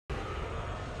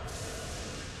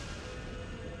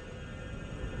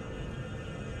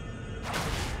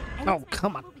I Oh, lose my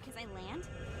come on. combo because I land?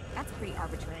 That's pretty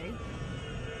arbitrary.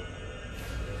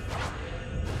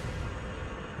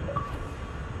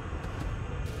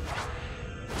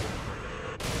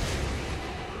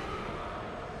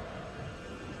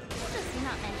 We'll just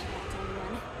not mention that to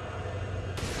anyone.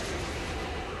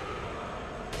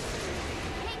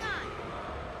 Hang on!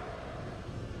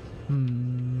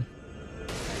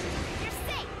 You're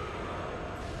safe!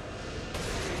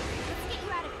 Let's get you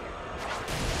out of here.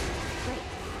 Great.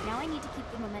 Now I need to keep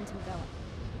the momentum going.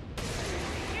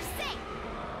 You're safe!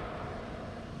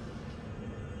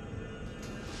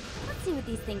 Let's see what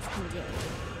these things can do.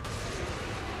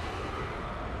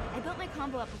 I built my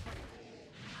combo up before.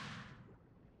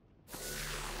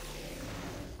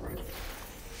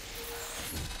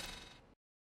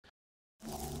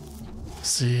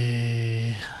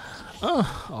 See.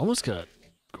 Oh, almost got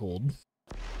gold.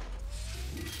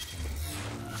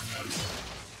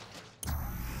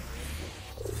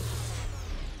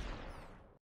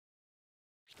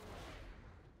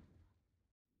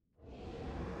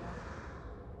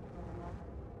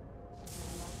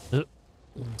 Oh,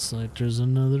 looks like there's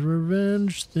another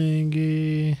revenge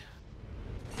thingy.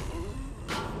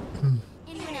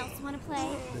 Anyone else want to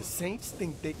play? The Saints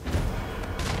think they...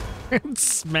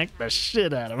 Smack the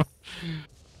shit out of him.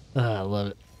 Ah, I love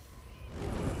it.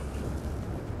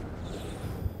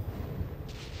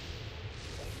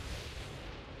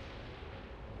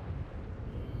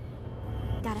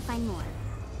 Gotta find more.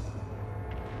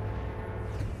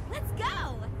 Let's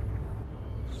go!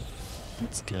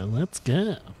 Let's go, let's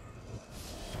go.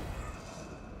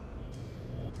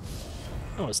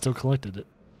 Oh, I still collected it.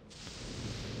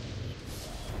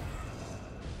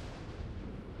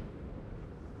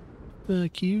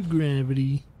 Fuck you,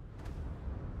 gravity.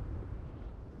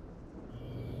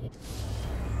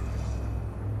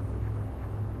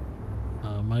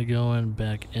 Am I going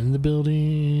back in the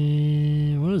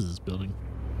building? What is this building?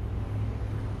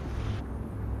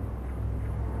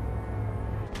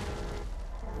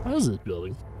 What is this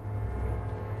building?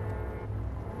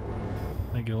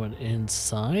 Am I going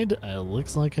inside? It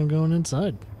looks like I'm going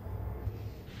inside.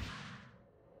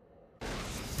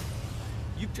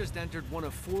 You've just entered one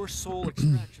of 4 soul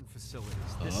extraction facilities.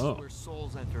 This Oh. is where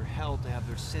souls enter hell to have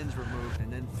their sins removed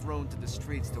and then thrown to the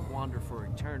streets to wander for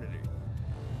eternity.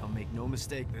 Now make no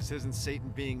mistake, this isn't Satan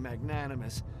being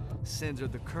magnanimous. Sins are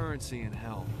the currency in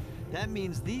hell. That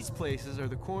means these places are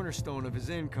the cornerstone of his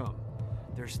income.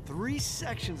 There's 3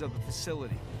 sections of the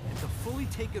facility, and to fully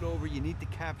take it over, you need to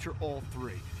capture all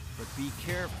 3. But be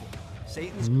careful.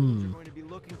 Satan's crews are going to be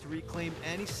looking to reclaim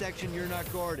any section you're not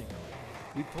guarding.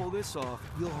 We pull this off,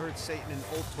 you'll hurt Satan and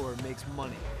Ultor makes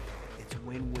money. It's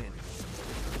win-win.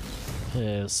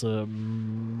 Okay, so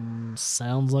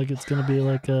sounds like it's gonna be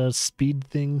like a speed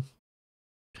thing.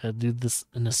 Gotta do this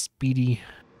in a speedy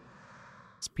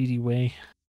way.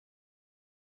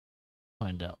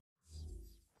 Find out.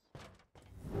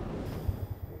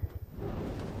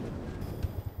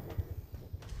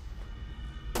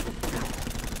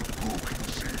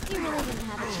 You really didn't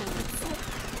have a chance.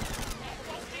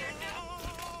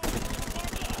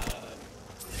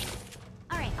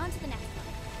 Alright, on to the next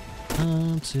one.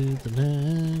 On to the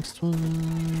next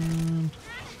one.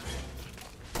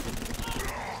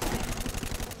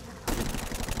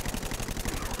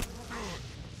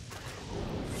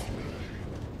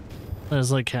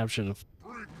 That's like captured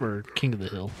for King of the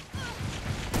Hill.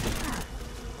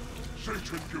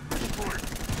 Satan, give me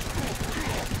strength.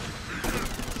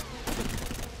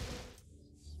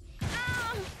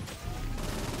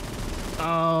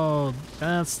 Oh,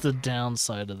 that's the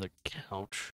downside of the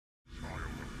couch.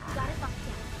 Got it locked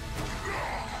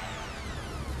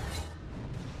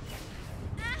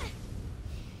down.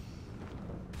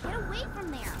 Get away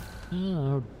from there!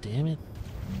 Oh, damn it.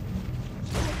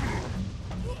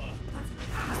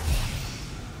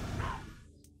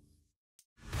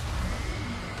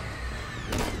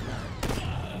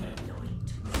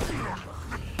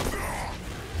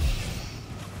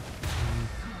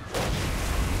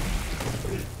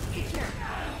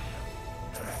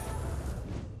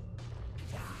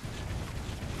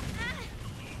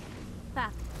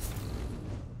 Back.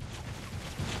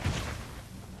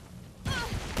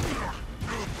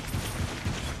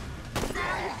 Is that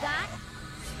all you've got?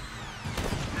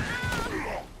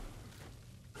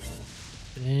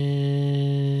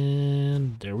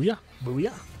 And there we are.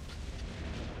 Booyah.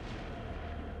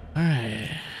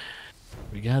 Alright.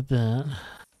 We got that.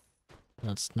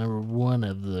 That's number 1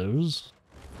 of those.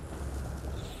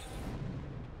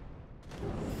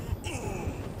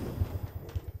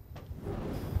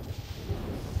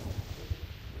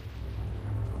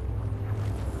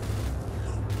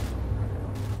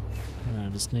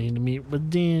 Just need to meet with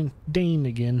Dane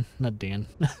again. Not Dan.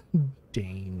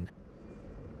 Dane.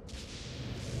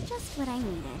 Just what I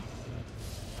needed.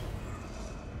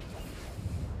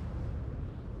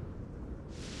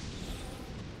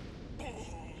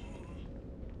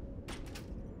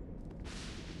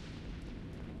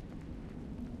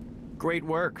 Great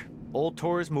work. Old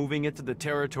Tor's moving into the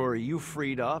territory you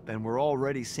freed up, and we're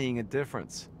already seeing a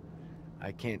difference.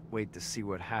 I can't wait to see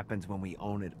what happens when we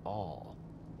own it all.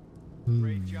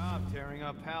 Great job tearing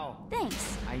up hell.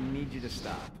 Thanks. I need you to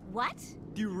stop. What?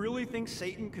 Do you really think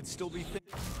Satan could still be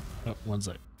Oh, one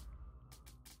sec.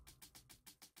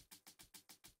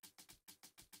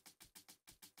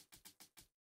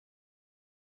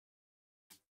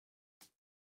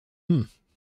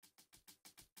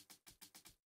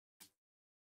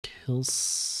 Kill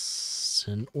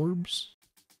sin orbs.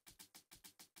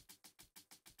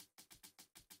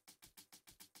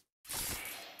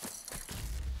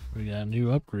 We got new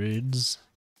upgrades.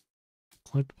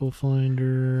 Collectible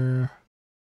finder.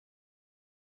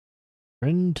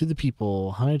 Friend to the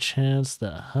people. High chance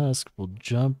that Husk will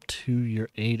jump to your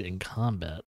aid in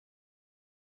combat.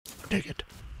 Take it.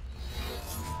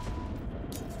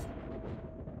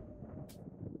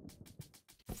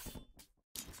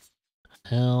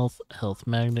 Health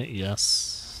magnet,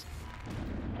 yes.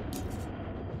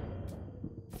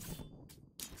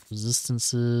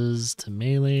 Resistances to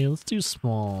melee. Let's do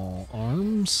small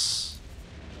arms.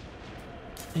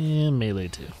 And melee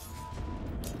too.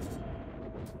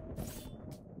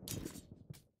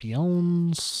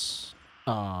 Peons.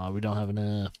 We don't have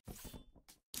enough.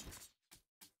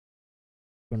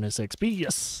 Bonus XP,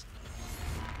 yes.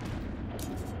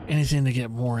 Anything to get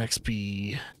more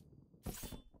XP.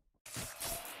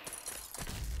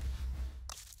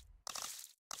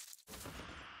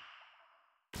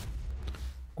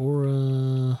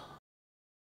 Aura.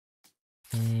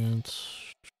 And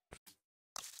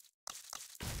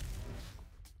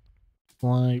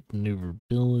flight,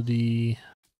 maneuverability,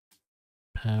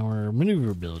 power.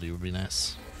 Maneuverability would be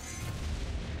nice.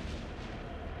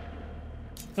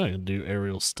 I can do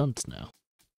aerial stunts now.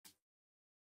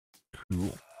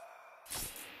 Cool.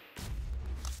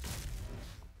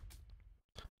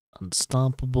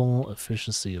 Unstoppable,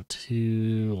 efficiency of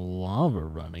 2, lava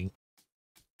running,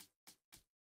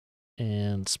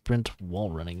 and sprint wall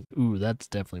running. Ooh, that's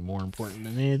definitely more important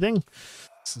than anything.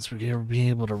 Since we're gonna be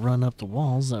able to run up the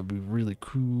walls, that'd be really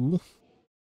cool.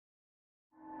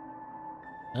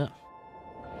 Oh.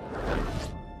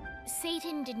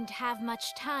 Satan didn't have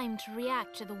much time to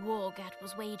react to the war Gat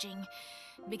was waging,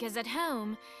 because at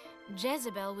home,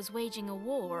 Jezebel was waging a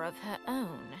war of her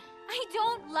own. I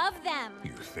don't love them.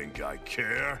 You think I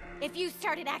care? If you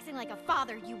started acting like a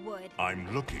father, you would. I'm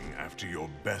looking after your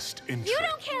best interest. You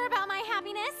don't care about my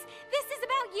happiness. This is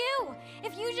about you.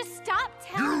 If you just stop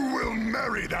telling... You will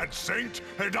marry that saint,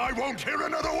 and I won't hear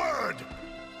another word!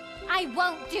 I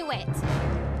won't do it.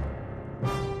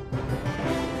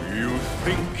 You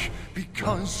think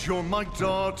because you're my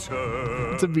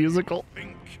daughter... It's a musical.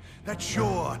 Think that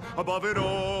you're above it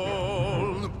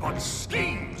all, but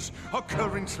schemes are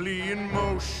currently in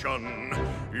motion.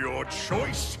 Your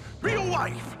choice, be a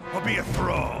wife or be a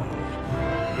thrall.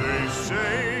 They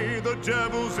say the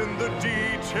devil's in the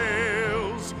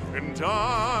details, and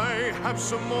I have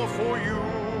some more for you.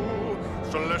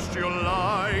 Celestial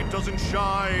light doesn't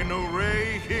shine a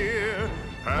ray here.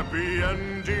 Happy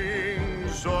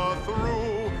endings are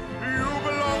through. You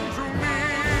belong to me.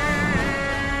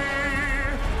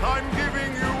 I'm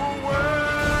giving you away.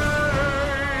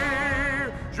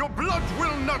 Your blood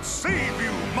will not save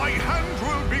you. My hand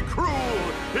will be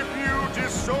cruel if you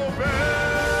disobey.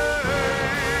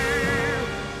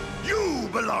 You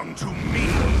belong to me.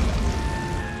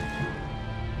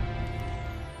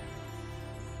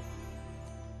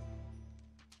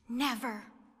 Never.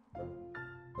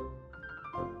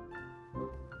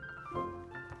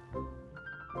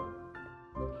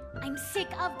 I'm sick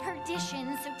of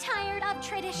perdition, so tired of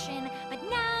tradition, but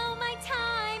now my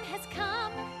time has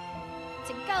come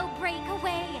to go break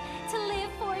away, to live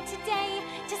for today,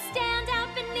 to stand out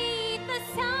beneath the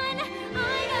sun.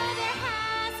 I know there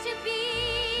has to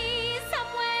be some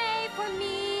way for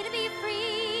me to be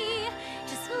free,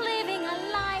 just living a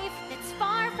life that's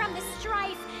far from the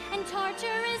strife and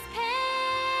torturous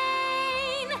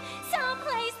pain,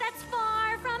 someplace that's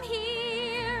far from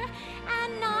here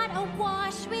and not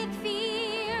awash with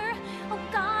fear. Oh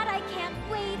God, I can't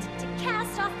wait to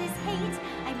cast off this hate.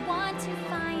 I want to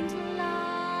find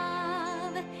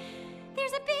love.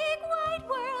 There's a big wide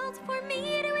world for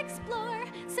me to explore.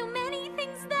 So many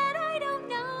things that I don't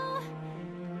know.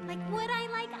 Like, would I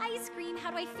like ice cream?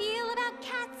 How do I feel about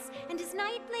cats? and as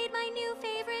night played my new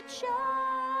favorite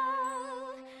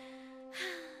show.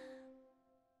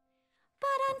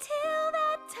 But until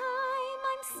that time,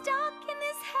 I'm stuck in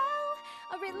this hell,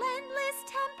 a relentless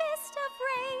tempest of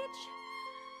rage.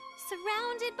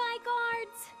 Surrounded by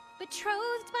guards,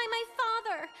 betrothed by my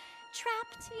father,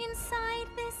 trapped inside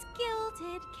this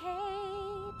gilded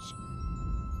cage.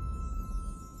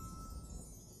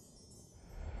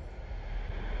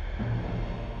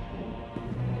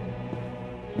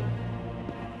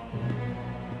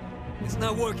 It's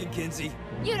not working, Kinsey.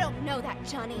 You don't know that,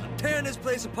 Johnny. Tearing this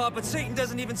place apart, but Satan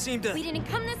doesn't even seem to... We didn't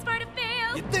come this far to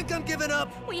fail. You think I'm giving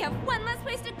up? We have one less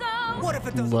place to go. What if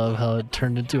it doesn't... Love how it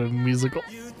turned into a musical.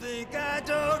 You think I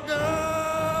don't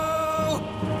know?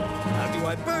 How do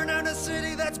I burn down a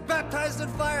city that's baptized in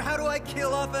fire? How do I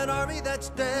kill off an army that's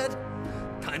dead?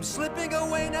 Time's slipping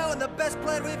away now, and the best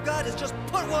plan we've got is just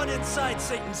put one inside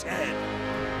Satan's head.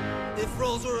 If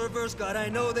roles were reversed, God, I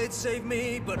know they'd save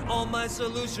me, but all my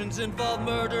solutions involve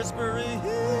murder sprees.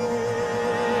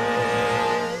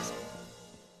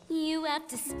 You have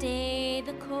to stay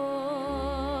the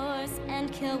course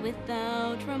and kill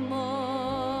without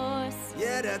remorse.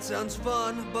 Yeah, that sounds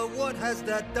fun, but what has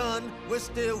that done? We're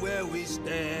still where we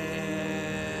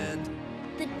stand.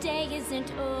 The day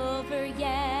isn't over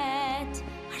yet.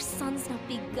 Our sun's not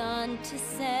begun to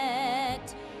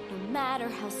set. No matter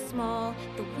how small,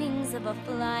 the wings of a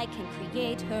fly can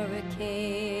create hurricanes.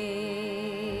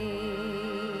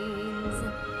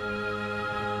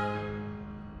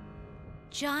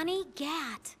 Johnny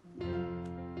Gat.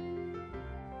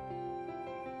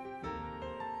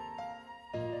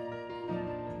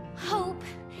 Hope.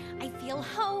 I feel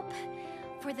hope.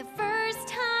 For the first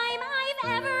time I've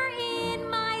ever in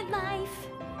my life.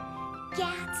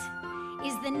 Gat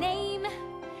is the name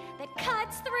that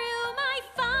cuts through my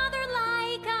father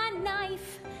like a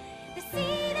knife. The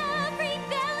seed of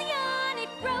rebellion, it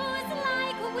grows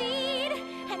like a weed,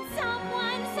 and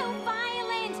someone so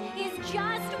violent is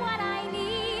just what I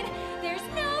need. There's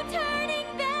no turning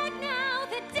back now,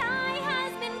 the die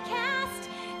has been cast.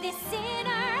 This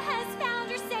sinner has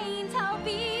found her saint, I'll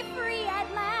be free at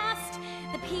last.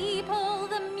 The people,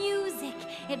 the music,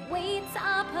 it waits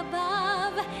up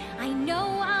above. I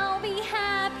know I'll be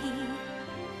happy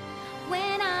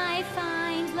when I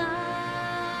find love.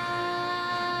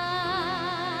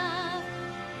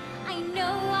 I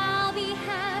know I'll be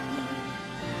happy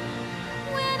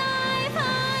when I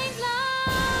find love.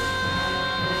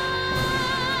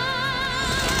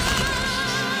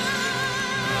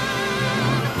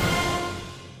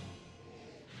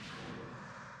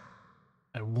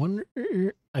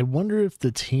 I wonder if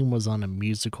the team was on a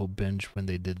musical binge when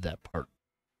they did that part.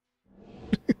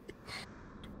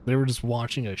 They were just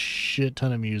watching a shit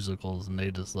ton of musicals and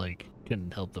they just like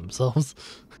couldn't help themselves.